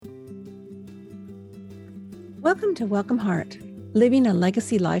Welcome to Welcome Heart, Living a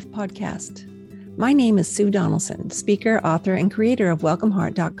Legacy Life podcast. My name is Sue Donaldson, speaker, author, and creator of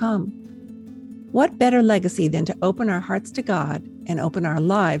WelcomeHeart.com. What better legacy than to open our hearts to God and open our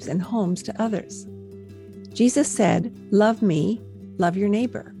lives and homes to others? Jesus said, "Love me, love your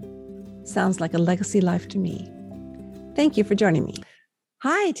neighbor." Sounds like a legacy life to me. Thank you for joining me.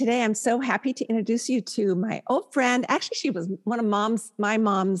 Hi, today I'm so happy to introduce you to my old friend. Actually, she was one of my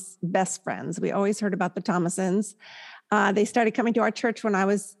mom's best friends. We always heard about the Thomasons. They started coming to our church when I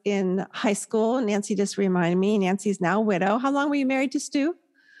was in high school. Nancy just reminded me, Nancy's now a widow. How long were you married to Stu?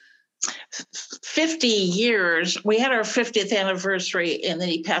 50 years. We had our 50th anniversary, and then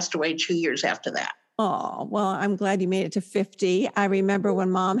he passed away 2 years after that. Oh, well, I'm glad you made it to 50. I remember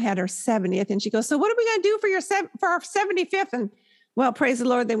when Mom had her 70th, and she goes, "So what are we going to do for our 75th?" And well, praise the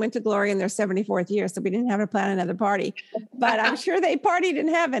Lord, they went to glory in their 74th year, so we didn't have to plan another party. But I'm sure they partied in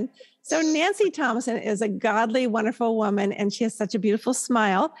heaven. So Nancy Thomason is a godly, wonderful woman, and she has such a beautiful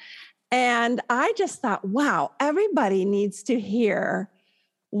smile. And I just thought, wow, everybody needs to hear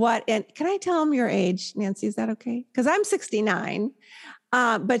and can I tell them your age, Nancy? Is that okay? Because I'm 69.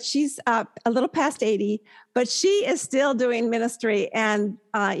 But she's a little past 80, but she is still doing ministry. And,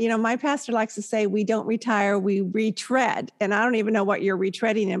 my pastor likes to say, we don't retire, we retread. And I don't even know what you're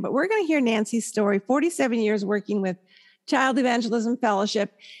retreading in, but we're going to hear Nancy's story, 47 years working with Child Evangelism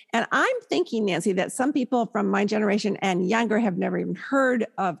Fellowship. And I'm thinking, Nancy, that some people from my generation and younger have never even heard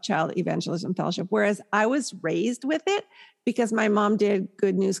of Child Evangelism Fellowship, whereas I was raised with it because my mom did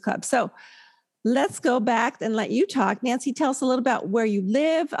Good News Club. So let's go back and let you talk. Nancy, tell us a little about where you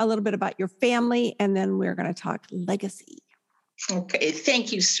live, a little bit about your family, and then we're going to talk legacy. Okay.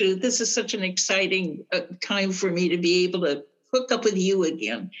 Thank you, Sue. This is such an exciting time for me to be able to hook up with you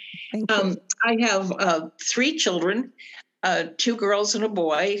again. Thank you. I have 3 children, 2 girls and a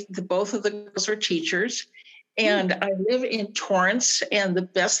boy. Both of the girls are teachers. And I live in Torrance. And the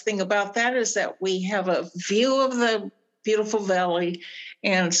best thing about that is that we have a view of the beautiful valley.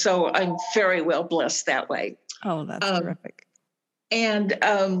 And so I'm very well blessed that way. Oh, that's terrific. And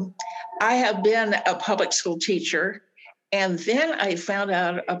I have been a public school teacher. And then I found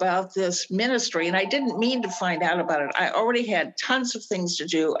out about this ministry, and I didn't mean to find out about it. I already had tons of things to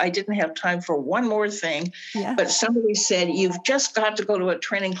do. I didn't have time for one more thing. Yeah. But somebody said, "You've just got to go to a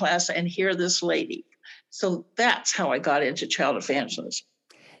training class and hear this lady." So that's how I got into child evangelism.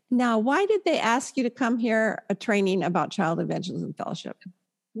 Now, why did they ask you to come here a training about Child Evangelism Fellowship?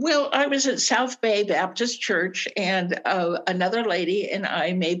 Well, I was at South Bay Baptist Church, and another lady and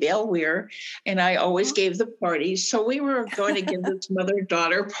I, Maybelle Weir, and I always gave the parties. So we were going to give this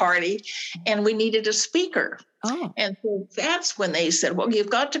mother-daughter party, and we needed a speaker. Oh. And so that's when they said, "Well, you've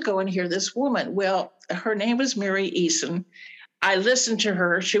got to go and hear this woman." Well, her name was Mary Eason. I listened to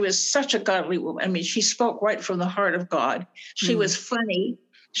her. She was such a godly woman. I mean, she spoke right from the heart of God. She was funny.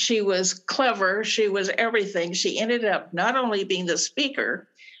 She was clever. She was everything. She ended up not only being the speaker,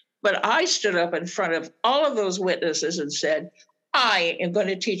 but I stood up in front of all of those witnesses and said, "I am going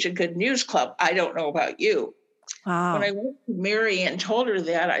to teach a Good News Club. I don't know about you." Wow. When I went to Mary and told her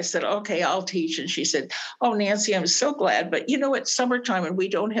that, I said, "Okay, I'll teach." And she said, "Oh, Nancy, I'm so glad. But it's summertime and we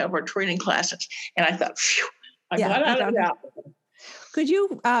don't have our training classes." And I thought, phew, I got out of that. Could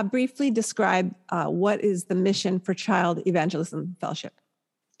you briefly describe what is the mission for Child Evangelism Fellowship?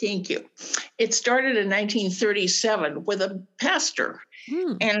 Thank you. It started in 1937 with a pastor.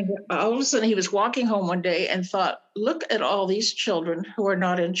 And all of a sudden he was walking home one day and thought, look at all these children who are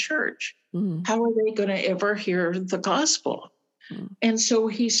not in church. How are they going to ever hear the gospel? And so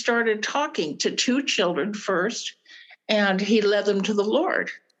he started talking to 2 children first, and he led them to the Lord.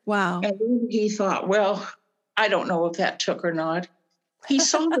 Wow. And then he thought, well, I don't know if that took or not. He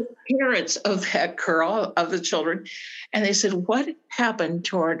saw the parents of that girl, of the children, and they said, "What happened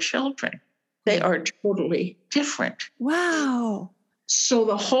to our children? They are totally different." Wow. So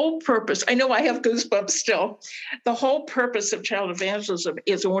the whole purpose, I know I have goosebumps still, the whole purpose of child evangelism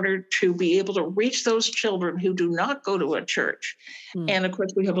is in order to be able to reach those children who do not go to a church. And of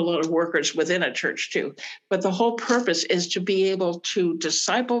course, we have a lot of workers within a church too. But the whole purpose is to be able to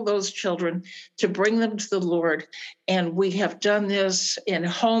disciple those children, to bring them to the Lord. And we have done this in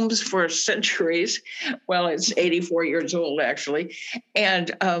homes for centuries. Well, it's 84 years old, actually.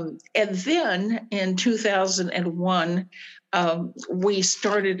 And then in 2001, we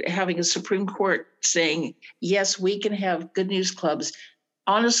started having a Supreme Court saying, yes, we can have Good News Clubs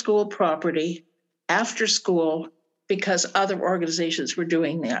on a school property after school because other organizations were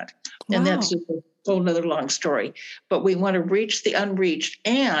doing that. Wow. And that's just a whole nother long story. But we want to reach the unreached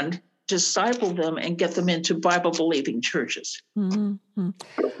and disciple them and get them into Bible-believing churches. Mm-hmm.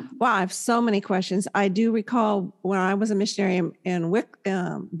 Wow, I have so many questions. I do recall when I was a missionary in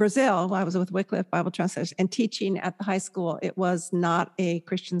Brazil, I was with Wycliffe Bible Translation and teaching at the high school. It was not a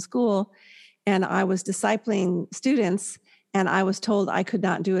Christian school. And I was discipling students, and I was told I could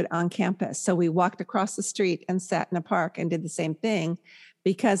not do it on campus. So we walked across the street and sat in a park and did the same thing,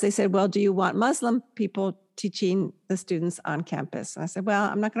 because they said, well, do you want Muslim people teaching the students on campus? And I said, well,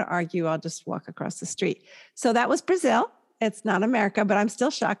 I'm not going to argue. I'll just walk across the street. So that was Brazil. It's not America, but I'm still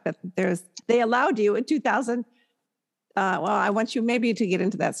shocked that they allowed you in 2000. Well, I want you maybe to get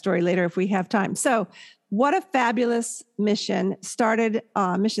into that story later if we have time. So what a fabulous mission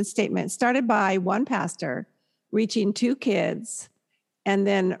statement started by one pastor reaching 2 kids and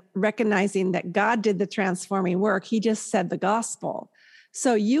then recognizing that God did the transforming work. He just said the gospel.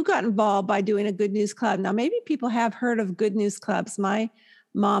 So you got involved by doing a Good News Club. Now, maybe people have heard of Good News Clubs. My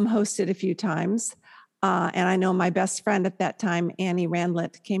mom hosted a few times. And I know my best friend at that time, Annie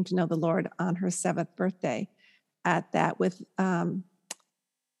Randlett, came to know the Lord on her 7th birthday at that with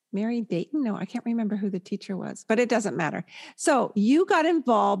Mary Dayton. No, I can't remember who the teacher was, but it doesn't matter. So you got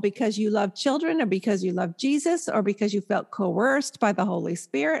involved because you love children, or because you love Jesus, or because you felt coerced by the Holy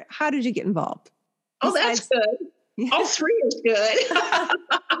Spirit? How did you get involved? Oh, that's good. All 3 is good.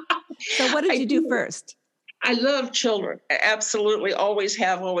 So what did you do first? I love children. I absolutely. Always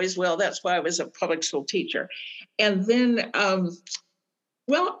have, always will. That's why I was a public school teacher. And then,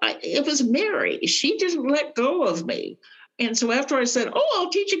 it was Mary. She didn't let go of me. And so after I said, I'll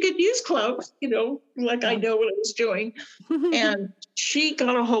teach a Good News Club, like I know what I was doing. And she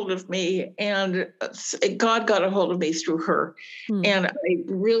got a hold of me, and God got a hold of me through her. And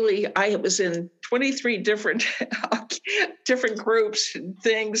I was in 23 different groups and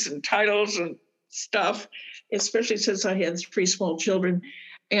things and titles and stuff, especially since I had 3 small children.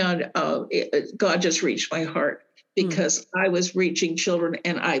 And God just reached my heart, because I was reaching children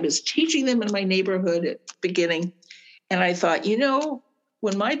and I was teaching them in my neighborhood at the beginning. And I thought,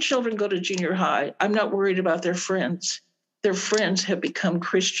 when my children go to junior high, I'm not worried about their friends. Their friends have become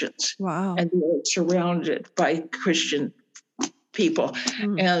Christians. Wow. And they're surrounded by Christian people.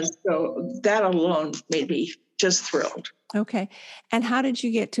 And so that alone made me just thrilled. Okay. And how did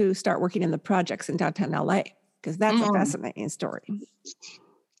you get to start working in the projects in downtown LA? Because that's a fascinating story.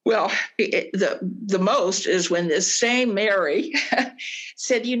 Well, the most is when this same Mary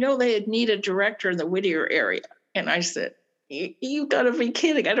said, they need a director in the Whittier area. And I said, you got to be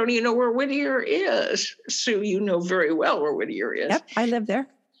kidding. I don't even know where Whittier is. Sue, you know very well where Whittier is. Yep, I live there.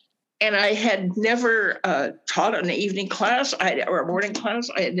 And I had never taught an evening class or a morning class.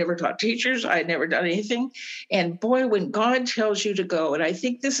 I had never taught teachers. I had never done anything. And boy, when God tells you to go, and I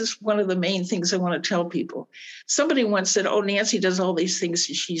think this is one of the main things I want to tell people. Somebody once said, Nancy does all these things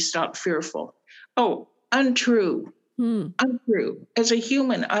and she's not fearful. Oh, untrue. Untrue. As a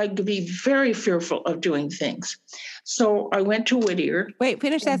human, I could be very fearful of doing things. So I went to Whittier. Wait,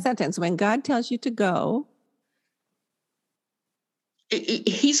 finish that sentence. When God tells you to go,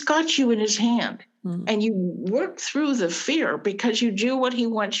 He's got you in his hand, and you work through the fear because you do what he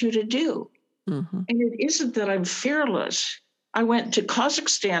wants you to do. And it isn't that I'm fearless. I went to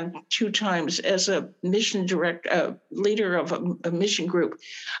Kazakhstan 2 times as a mission leader of a mission group.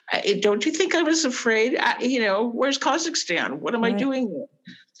 Don't you think I was afraid? Where's Kazakhstan? What am I doing there?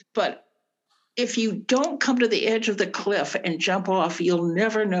 But if you don't come to the edge of the cliff and jump off, you'll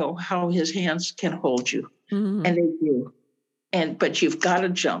never know how his hands can hold you. And they do. But you've got to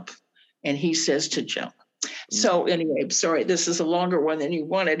jump. And he says to jump. So anyway, sorry, this is a longer one than you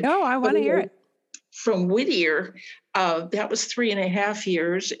wanted. No, I want to hear it. From Whittier, that was 3.5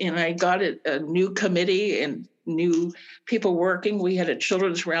 years. And I got a new committee and new people working. We had a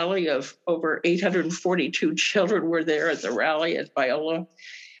children's rally of over 842 children were there at the rally at Biola.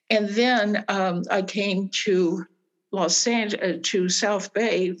 And then I came to Los Angeles, to South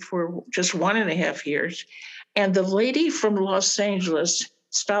Bay for just 1.5 years. And the lady from Los Angeles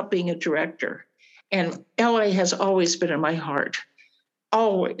stopped being a director. And LA has always been in my heart,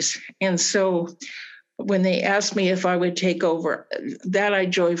 always. And so when they asked me if I would take over, that I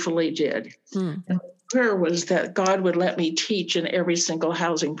joyfully did. And my prayer was that God would let me teach in every single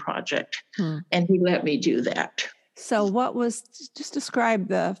housing project. And he let me do that. So just describe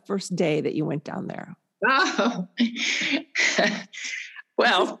the first day that you went down there. Oh,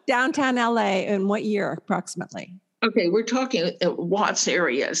 well, downtown LA, in what year approximately? Okay, we're talking Watts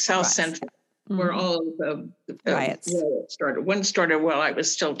area, South Central, where all of the riots started. One started while I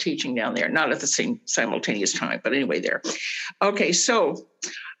was still teaching down there, not at the same simultaneous time, but anyway, there. Okay, so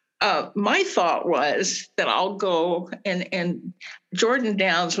my thought was that I'll go and Jordan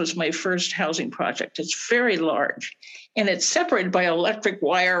Downs was my first housing project. It's very large and it's separated by electric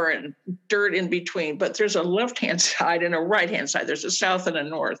wire and dirt in between, but there's a left-hand side and a right-hand side. There's a south and a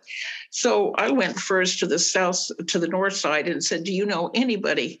north. So I went first to the north side and said, do you know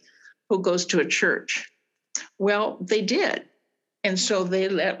anybody who goes to a church? Well, they did. And so they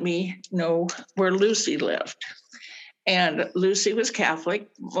let me know where Lucy lived. And Lucy was Catholic.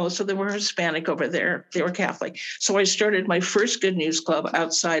 Most of them were Hispanic over there. They were Catholic. So I started my first Good News Club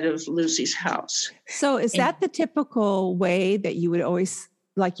outside of Lucy's house. So is that the typical way that you would always,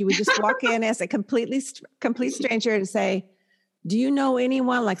 like you would just walk in as a complete stranger and say, do you know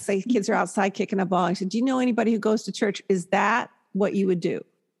anyone? Like say kids are outside kicking a ball. I said, do you know anybody who goes to church? Is that what you would do?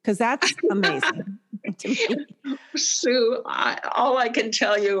 Because that's amazing to me. Sue, all I can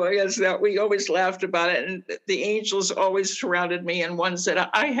tell you is that we always laughed about it, and the angels always surrounded me. And one said,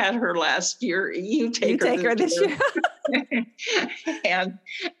 "I had her last year. You take her this year."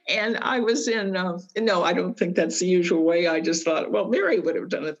 and I was in. No, I don't think that's the usual way. I just thought, well, Mary would have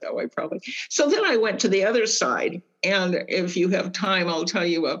done it that way probably. So then I went to the other side, and if you have time, I'll tell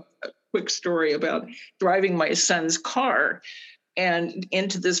you a quick story about driving my son's car and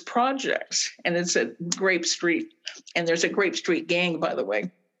into this project, and it's at Grape Street, and there's a Grape Street gang, by the way,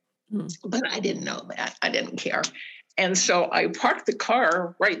 but I didn't know that. I didn't care. And so I parked the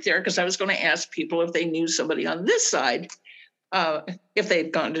car right there because I was going to ask people if they knew somebody on this side, if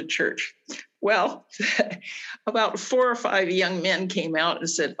they'd gone to church. Well, about 4 or 5 young men came out and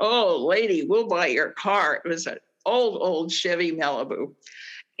said, "Oh, lady, we'll buy your car." It was an old Chevy Malibu.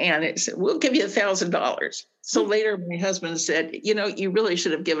 And it said, "We'll give you $1,000. So later, my husband said, you really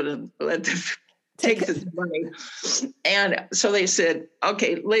should have given them, let them take this money. And so they said,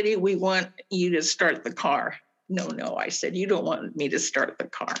 "Okay, lady, we want you to start the car." No, I said, "You don't want me to start the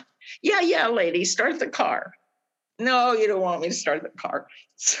car." Yeah, lady, start the car." "No, you don't want me to start the car."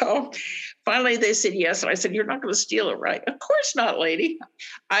 So finally they said yes. And I said, "You're not going to steal it, right?" "Of course not, lady."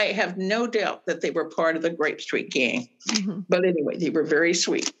 I have no doubt that they were part of the Grape Street gang. Mm-hmm. But anyway, they were very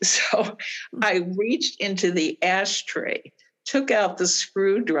sweet. So I reached into the ashtray, took out the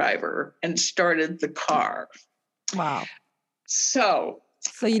screwdriver, and started the car. Wow. So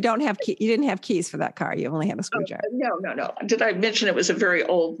you didn't have keys for that car. You only had a screwdriver. No. Did I mention it was a very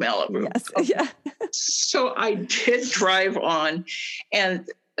old Malibu? Yes. Yeah. So I did drive on, and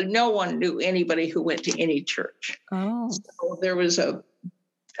no one knew anybody who went to any church. Oh. So there was a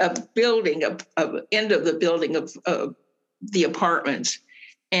building, a end of the building of the apartments.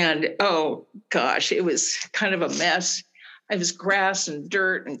 And oh gosh, it was kind of a mess. It was grass and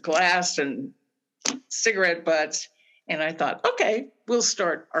dirt and glass and cigarette butts. And I thought, okay, we'll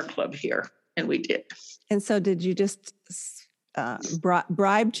start our club here. And we did. And so did you just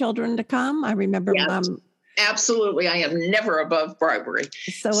bribe children to come? I remember Mom. Absolutely. I am never above bribery.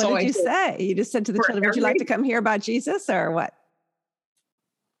 So what did you say? You just said to the children, would you like to come hear about Jesus or what?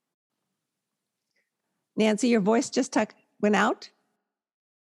 Nancy, your voice just went out.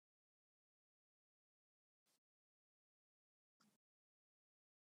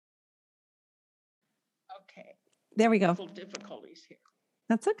 Okay. There we go. Difficulties here.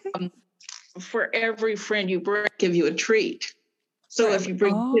 That's okay. For every friend you bring, give you a treat. So if you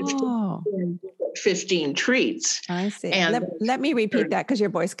bring 15 treats. I see. And let me repeat that because your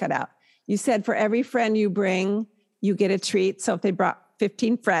voice cut out. You said for every friend you bring, you get a treat. So if they brought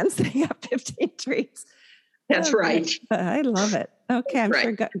 15 friends, they got 15 treats. That's right. I love it. Okay. I'm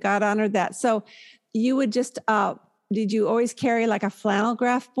sure God honored that. So you would just, did you always carry like a flannel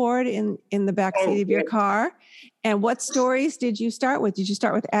graph board in the backseat of your car? And what stories did you start with? Did you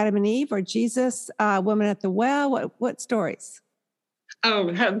start with Adam and Eve or Jesus, woman at the well? What stories?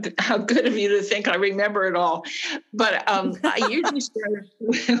 Oh, how good of you to think I remember it all. But I usually start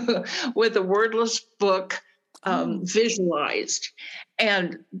with a wordless book visualized.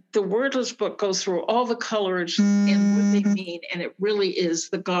 And the wordless book goes through all the colors and what they mean. And it really is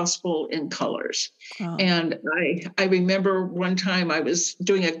the gospel in colors. Oh. And I remember one time I was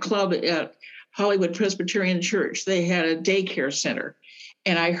doing a club at Hollywood Presbyterian Church. They had a daycare center.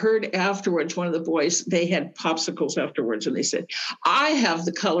 And I heard afterwards, one of the boys, they had popsicles afterwards, and they said, "I have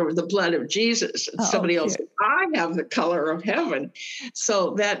the color of the blood of Jesus." And somebody else said, "I have the color of heaven."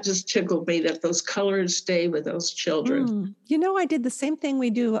 So that just tickled me that those colors stay with those children. I did the same thing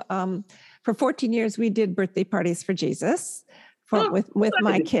we do. For 14 years, we did birthday parties for Jesus with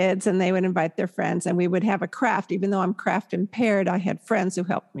my kids, and they would invite their friends, and we would have a craft. Even though I'm craft impaired, I had friends who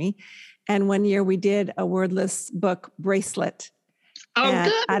helped me. And one year we did a wordless book bracelet. Oh,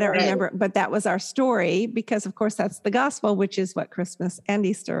 And good. I don't remember, but that was our story because, of course, that's the gospel, which is what Christmas and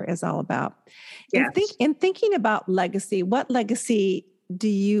Easter is all about. Yes. In thinking about legacy, what legacy do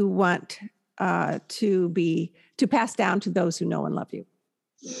you want to pass down to those who know and love you?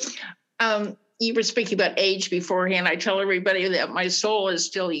 You were speaking about age beforehand. I tell everybody that my soul is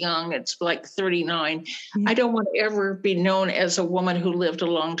still young. It's like 39. Yeah. I don't want to ever be known as a woman who lived a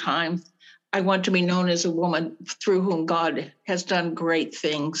long time. I want to be known as a woman through whom God has done great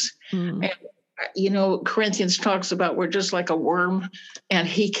things. Mm. And, Corinthians talks about we're just like a worm, and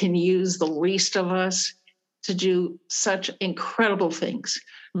he can use the least of us to do such incredible things.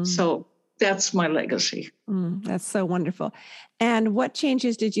 Mm. So that's my legacy. That's so wonderful. And what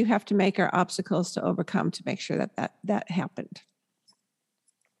changes did you have to make or obstacles to overcome to make sure that happened?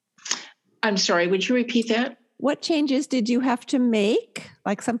 I'm sorry, would you repeat that? What changes did you have to make?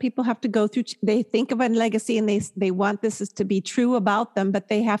 Like some people have to go through, they think of a legacy and they want this to be true about them, but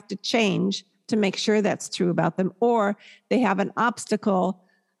they have to change to make sure that's true about them, or they have an obstacle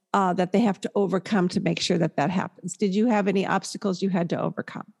that they have to overcome to make sure that happens. Did you have any obstacles you had to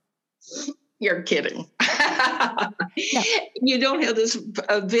overcome? You're kidding. Yeah. You don't have this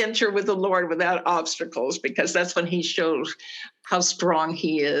adventure with the Lord without obstacles, because that's when he shows how strong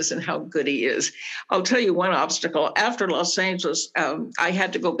he is and how good he is. I'll tell you one obstacle. After Los Angeles, I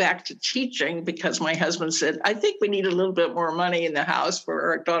had to go back to teaching because my husband said, I think we need a little bit more money in the house for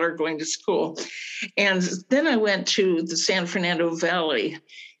our daughter going to school. And then I went to the San Fernando Valley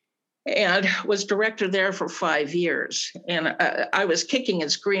and was director there for 5 years. And I was kicking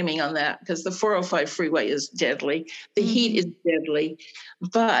and screaming on that because the 405 freeway is deadly. The heat is deadly.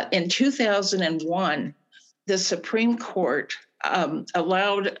 But in 2001, the Supreme Court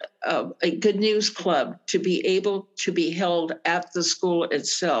allowed a Good News Club to be able to be held at the school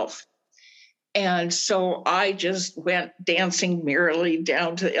itself. And so I just went dancing merrily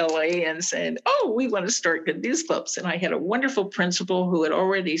down to LA and said, oh, we want to start Good News Clubs. And I had a wonderful principal who had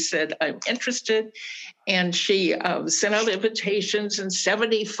already said, I'm interested. And she sent out invitations, and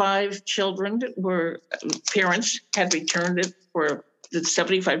 75 parents had returned it for the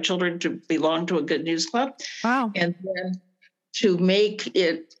 75 children to belong to a Good News Club. Wow. And then to make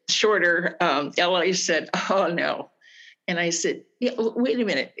it shorter, LA said, oh, no. And I said, yeah, wait a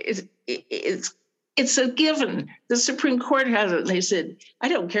minute. It's a given. The Supreme Court has it. And they said, I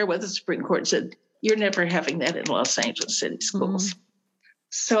don't care what the Supreme Court said. You're never having that in Los Angeles City Schools.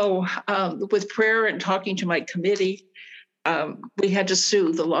 So with prayer and talking to my committee, we had to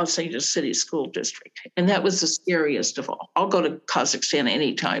sue the Los Angeles City School District. And that was the scariest of all. I'll go to Kazakhstan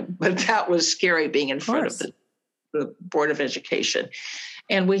anytime, but that was scary being in front of the Board of Education.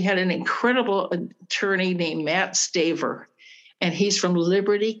 And we had an incredible attorney named Matt Staver, and he's from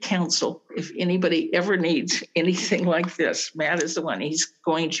Liberty Counsel. If anybody ever needs anything like this, Matt is the one. He's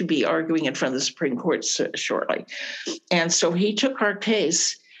going to be arguing in front of the Supreme Court shortly. And so he took our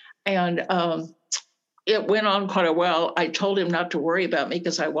case, and it went on quite a while. I told him not to worry about me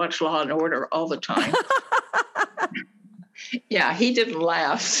because I watch Law and Order all the time. Yeah, he didn't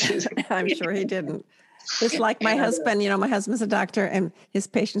laugh. I'm sure he didn't. It's like my husband, my husband's a doctor, and his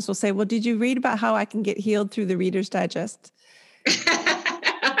patients will say, well, did you read about how I can get healed through the Reader's Digest?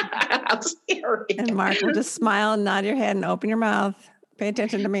 And Mark will just smile and nod your head and open your mouth. Pay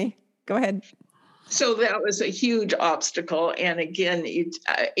attention to me. Go ahead. So that was a huge obstacle. And again,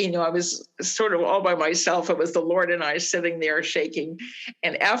 I was sort of all by myself. It was the Lord and I sitting there shaking.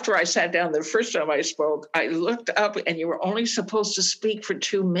 And after I sat down the first time I spoke, I looked up and you were only supposed to speak for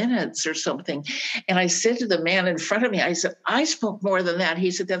 2 minutes or something. And I said to the man in front of me, I said, I spoke more than that.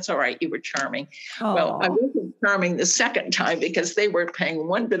 He said, that's all right. You were charming. Aww. Well, I wasn't charming the second time because they weren't paying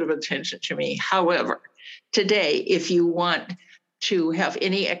one bit of attention to me. However, today, if you want to have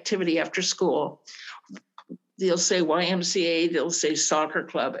any activity after school, they'll say YMCA, they'll say soccer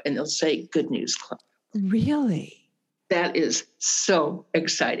club, and they'll say Good News Club. Really? That is so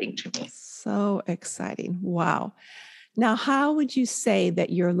exciting to me. So exciting. Wow. Now, how would you say that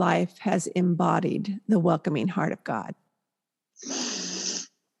your life has embodied the welcoming heart of God?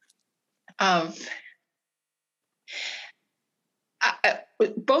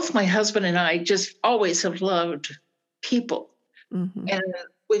 Both my husband and I just always have loved people. Mm-hmm. And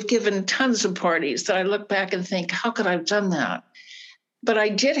we've given tons of parties that I look back and think, how could I have done that? But I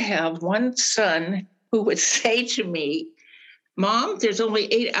did have one son who would say to me, Mom, there's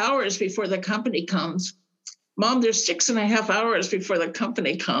only 8 hours before the company comes. Mom, there's 6.5 hours before the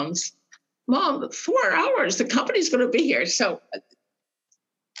company comes. Mom, 4 hours, the company's going to be here. So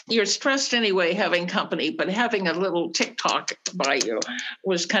you're stressed anyway having company, but having a little TikTok by you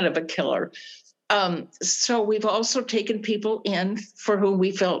was kind of a killer. So we've also taken people in for whom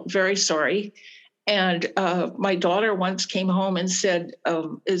we felt very sorry. And my daughter once came home and said,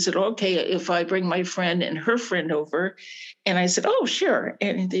 is it okay if I bring my friend and her friend over? And I said, oh, sure.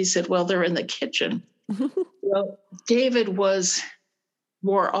 And they said, well, they're in the kitchen. Well, David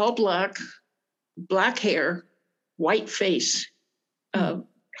wore all black hair, white face,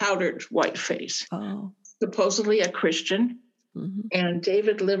 powdered white face, supposedly a Christian. Mm-hmm. And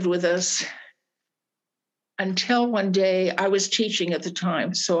David lived with us until one day. I was teaching at the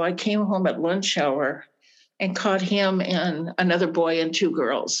time. So I came home at lunch hour and caught him and another boy and two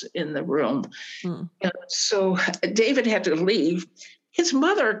girls in the room. Mm. And so David had to leave. His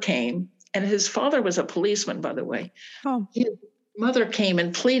mother came, and his father was a policeman, by the way. Oh. His mother came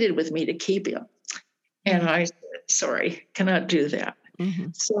and pleaded with me to keep him. And I said, sorry, cannot do that. Mm-hmm.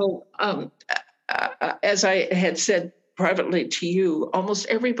 So as I had said privately to you, almost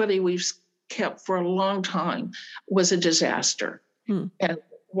everybody we've kept for a long time was a disaster. And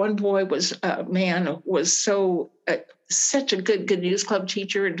one boy was such a good news club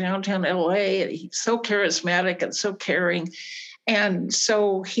teacher in downtown LA, and he's so charismatic and so caring. And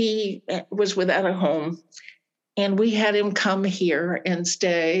so he was without a home, and we had him come here and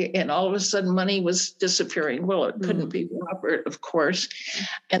stay, and all of a sudden money was disappearing. Well, it couldn't be Robert, of course.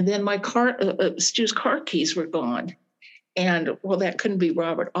 And then my Stu's car keys were gone. And well, that couldn't be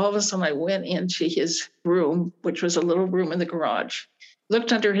Robert. All of a sudden I went into his room, which was a little room in the garage,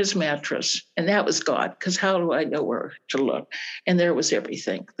 looked under his mattress, and that was God, because how do I know where to look? And there was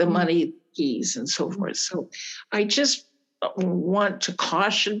everything, the money, keys, and so forth. So I just want to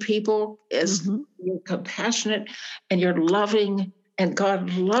caution people as you're compassionate and you're loving, and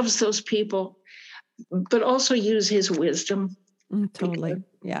God loves those people, but also use his wisdom. Totally.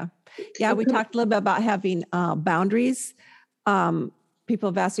 Yeah. Yeah. We talked a little bit about having boundaries. People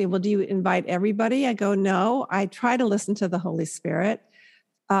have asked me, well, do you invite everybody? I go, no, I try to listen to the Holy Spirit.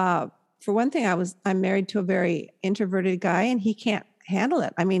 For one thing, I'm married to a very introverted guy, and he can't handle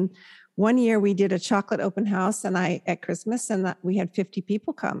it. I mean, one year we did a chocolate open house at Christmas, and we had 50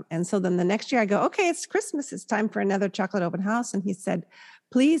 people come. And so then the next year I go, okay, it's Christmas. It's time for another chocolate open house. And he said,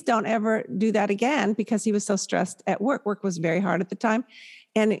 please don't ever do that again, because he was so stressed at work. Work was very hard at the time.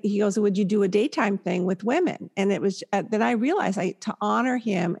 And he goes, would you do a daytime thing with women? And it was, then I realized to honor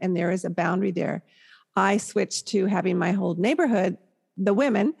him, and there is a boundary there. I switched to having my whole neighborhood, the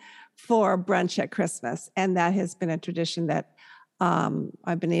women, for brunch at Christmas. And that has been a tradition that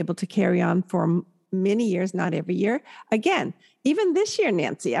I've been able to carry on for many years, not every year. Again, even this year,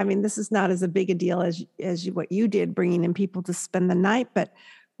 Nancy, I mean, this is not as a big a deal as what you did, bringing in people to spend the night, but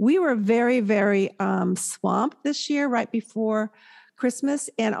we were very, very swamped this year, right before Christmas.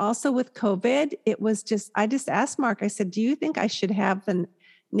 And also with COVID, I just asked Mark, I said, do you think I should have the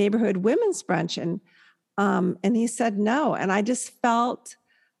neighborhood women's brunch? And he said no. And I just felt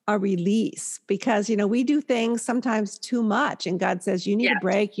a release, because, we do things sometimes too much, and God says, you need a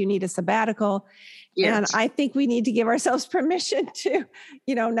break, you need a sabbatical. Yes. And I think we need to give ourselves permission to,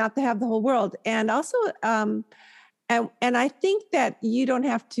 not to have the whole world. And also, and I think that you don't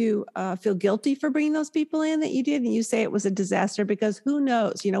have to feel guilty for bringing those people in that you did. And you say it was a disaster, because who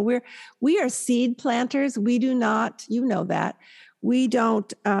knows, we are seed planters. We do not, that we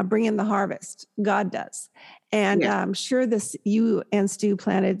don't bring in the harvest. God does. And I'm sure you and Stu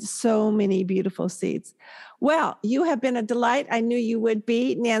planted so many beautiful seeds. Well, you have been a delight. I knew you would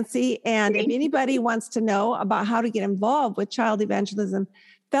be, Nancy. And if anybody wants to know about how to get involved with Child Evangelism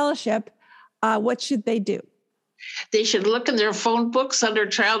Fellowship, what should they do? They should look in their phone books under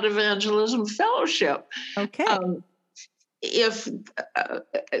Child Evangelism Fellowship. Okay.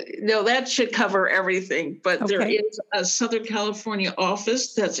 That should cover everything. But there is a Southern California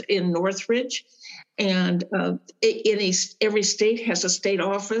office that's in Northridge. And every state has a state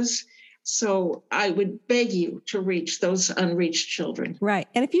office. So I would beg you to reach those unreached children. Right.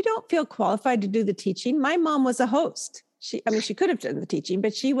 And if you don't feel qualified to do the teaching, my mom was a host. She could have done the teaching,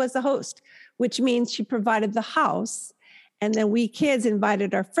 but she was a host, which means she provided the house. And then we kids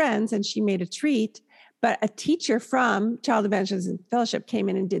invited our friends, and she made a treat. But a teacher from Child Evangelism Fellowship came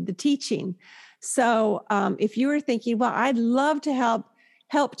in and did the teaching. So if you were thinking, well, I'd love to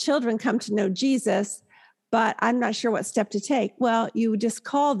help children come to know Jesus, but I'm not sure what step to take. Well, you just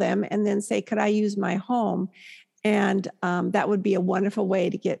call them and then say, could I use my home? And that would be a wonderful way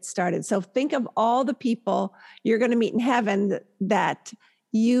to get started. So think of all the people you're going to meet in heaven that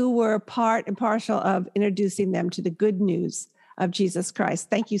you were part and parcel of introducing them to the good news of Jesus Christ.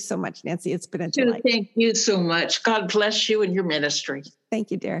 Thank you so much, Nancy. It's been a delight. Thank you so much. God bless you and your ministry.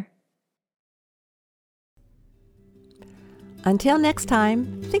 Thank you, dear. Until next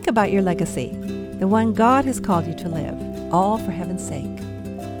time, think about your legacy. the one God has called you to live, all for heaven's sake.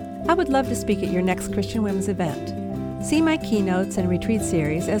 I would love to speak at your next Christian Women's event. See my keynotes and retreat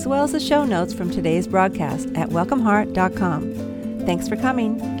series, as well as the show notes from today's broadcast at welcomeheart.com. Thanks for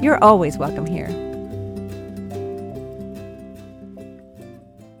coming. You're always welcome here.